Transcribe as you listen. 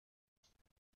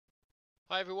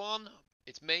Hi everyone,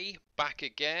 it's me back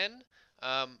again.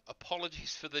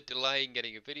 Apologies for the delay in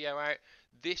getting a video out.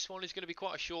 This one is going to be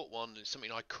quite a short one. It's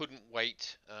something I couldn't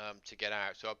wait to get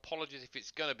out. So apologies if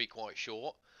it's going to be quite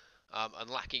short and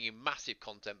lacking in massive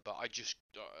content, but I just,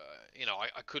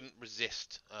 I couldn't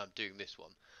resist doing this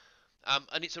one.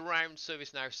 And it's around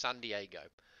ServiceNow San Diego.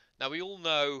 Now we all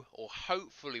know, or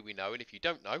hopefully we know, and if you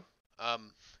don't know,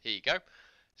 here you go.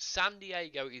 San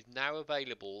Diego is now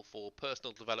available for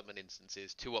personal development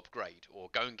instances to upgrade or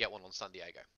go and get one on San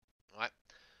Diego. Right?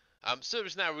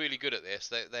 ServiceNow are really good at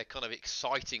this. They're kind of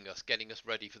exciting us, getting us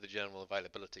ready for the general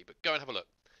availability. But go and have a look.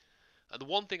 And the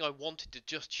one thing I wanted to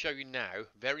just show you now,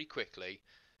 very quickly,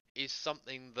 is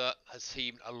something that has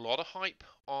seen a lot of hype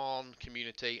on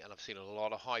community, and I've seen a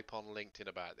lot of hype on LinkedIn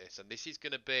about this. And this is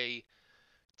going to be,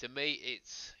 to me,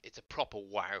 it's a proper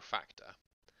wow factor.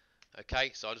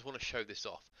 Okay, so I just want to show this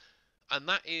off. And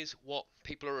that is what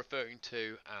people are referring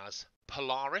to as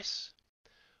Polaris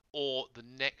or the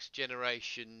next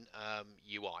generation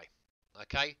UI.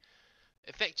 Okay,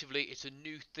 effectively it's a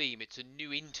new theme, it's a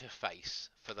new interface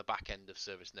for the back end of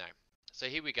ServiceNow. So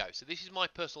here we go. So this is my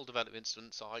personal development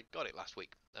instance. I got it last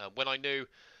week when I knew,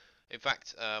 in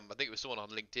fact, I think it was someone on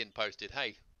LinkedIn posted,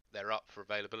 hey, they're up for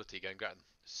availability, go and grab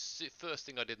them. First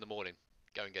thing I did in the morning,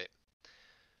 go and get it.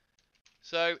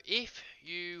 So if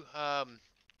you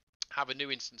have a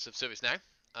new instance of ServiceNow,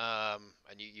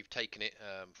 and you've taken it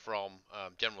from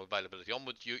general availability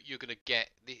onwards, you're going to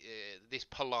get this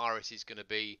Polaris is going to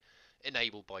be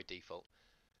enabled by default.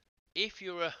 If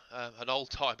you're an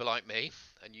old timer like me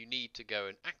and you need to go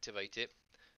and activate it,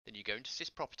 then you go into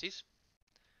Sys Properties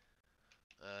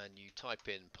and you type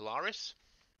in Polaris,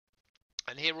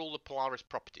 and here are all the Polaris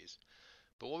properties.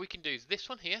 But what we can do is this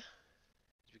one here,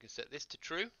 is we can set this to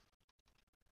true.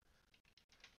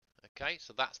 Okay,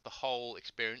 so that's the whole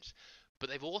experience. But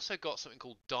they've also got something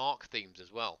called dark themes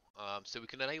as well. So we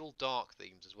can enable dark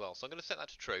themes as well. So I'm going to set that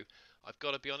to true. I've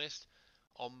got to be honest,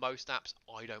 on most apps,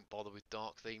 I don't bother with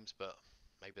dark themes, but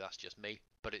maybe that's just me,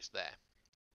 but it's there.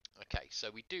 Okay, so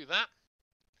we do that.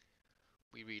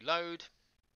 We reload.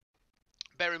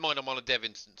 Bear in mind I'm on a dev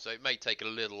instance, so it may take a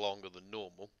little longer than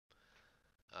normal.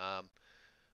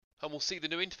 And we'll see the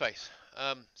new interface.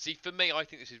 See, for me, I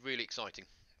think this is really exciting.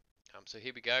 So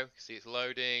here we go. See, it's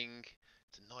loading.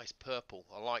 It's a nice purple.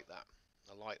 I like that.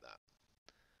 I like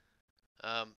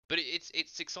that. But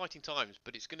it's exciting times.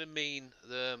 But it's going to mean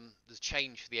there's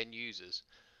change for the end users.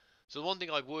 So the one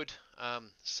thing I would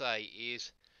say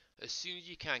is, as soon as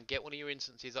you can, get one of your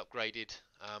instances upgraded.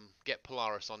 Get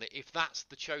Polaris on it. If that's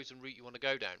the chosen route you want to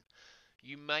go down,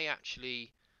 you may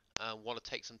actually want to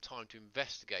take some time to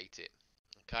investigate it.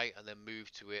 Okay, and then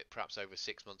move to it perhaps over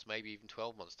 6 months, maybe even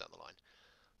 12 months down the line.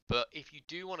 But if you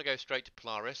do want to go straight to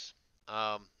Polaris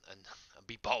and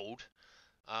be bold,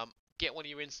 get one of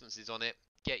your instances on it,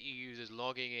 get your users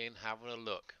logging in, having a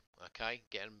look, okay,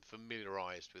 get them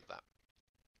familiarized with that.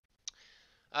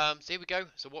 So here we go.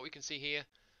 So what we can see here,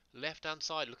 left hand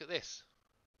side, look at this,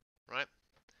 right?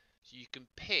 So you can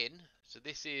pin, so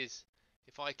this is,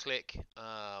 if I click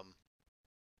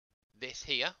this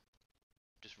here,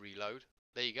 just reload,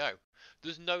 there you go.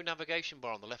 There's no navigation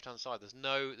bar on the left hand side, there's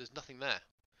nothing there.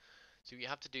 So what you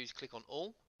have to do is click on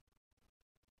all.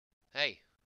 Hey,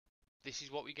 this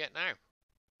is what we get now.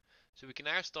 So we can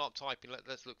now start typing.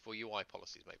 Let's look for UI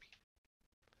policies maybe.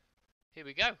 Here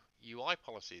we go, UI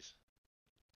policies.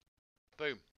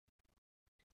 Boom.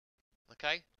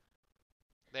 Okay,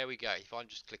 there we go. If I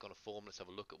just click on a form, let's have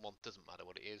a look at one. Doesn't matter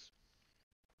what it is.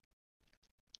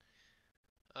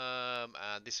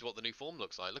 And this is what the new form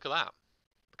looks like. Look at that.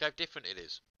 Look how different it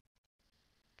is.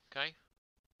 Okay.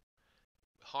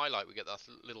 Highlight, we get that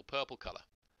little purple color.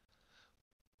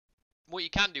 What you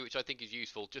can do, which I think is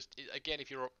useful, just again,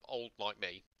 if you're old like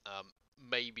me,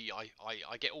 maybe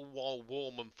I get all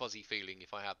warm and fuzzy feeling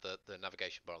if I have the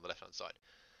navigation bar on the left hand side.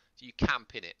 So you can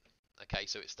pin it, okay,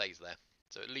 so it stays there.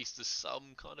 So at least there's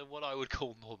some kind of what I would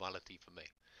call normality for me.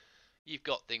 You've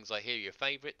got things like here, your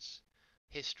favorites,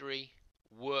 history,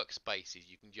 workspaces.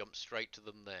 You can jump straight to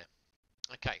them there.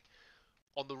 Okay,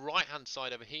 on the right hand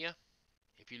side over here,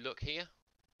 if you look here,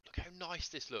 look how nice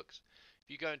this looks. If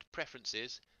you go into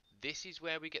preferences, this is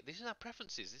where we get, this is our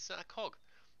preferences, this is our cog.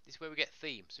 This is where we get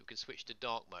themes, so we can switch to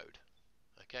dark mode.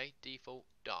 Okay, default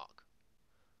dark.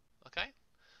 Okay,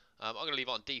 I'm going to leave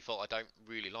it on default. I don't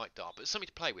really like dark, but it's something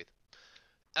to play with.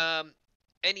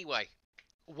 Anyway,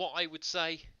 what I would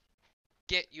say,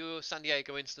 get your San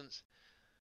Diego instance,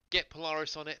 get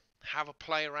Polaris on it, have a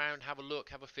play around, have a look,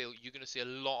 have a feel. You're going to see a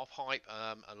lot of hype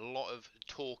and a lot of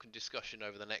talk and discussion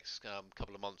over the next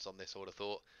couple of months on this, I would have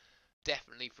thought.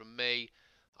 Definitely from me.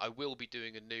 I will be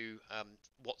doing a new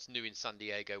what's new in San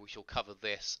Diego, which will cover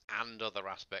this and other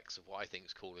aspects of what I think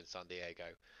is cool in San Diego.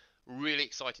 Really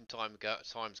exciting times,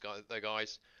 though,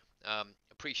 guys.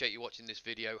 Appreciate you watching this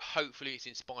video. Hopefully, it's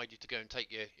inspired you to go and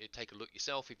take a look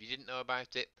yourself if you didn't know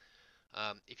about it.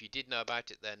 If you did know about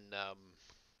it, then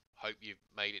hope you've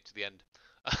made it to the end.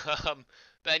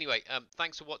 But anyway,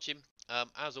 thanks for watching.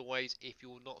 As always, if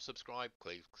you're not subscribed,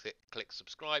 please click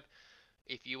subscribe.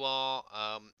 If you are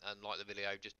and like the video,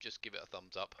 just give it a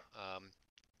thumbs up.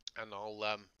 And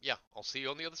I'll see you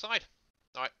on the other side.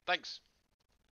 All right, thanks.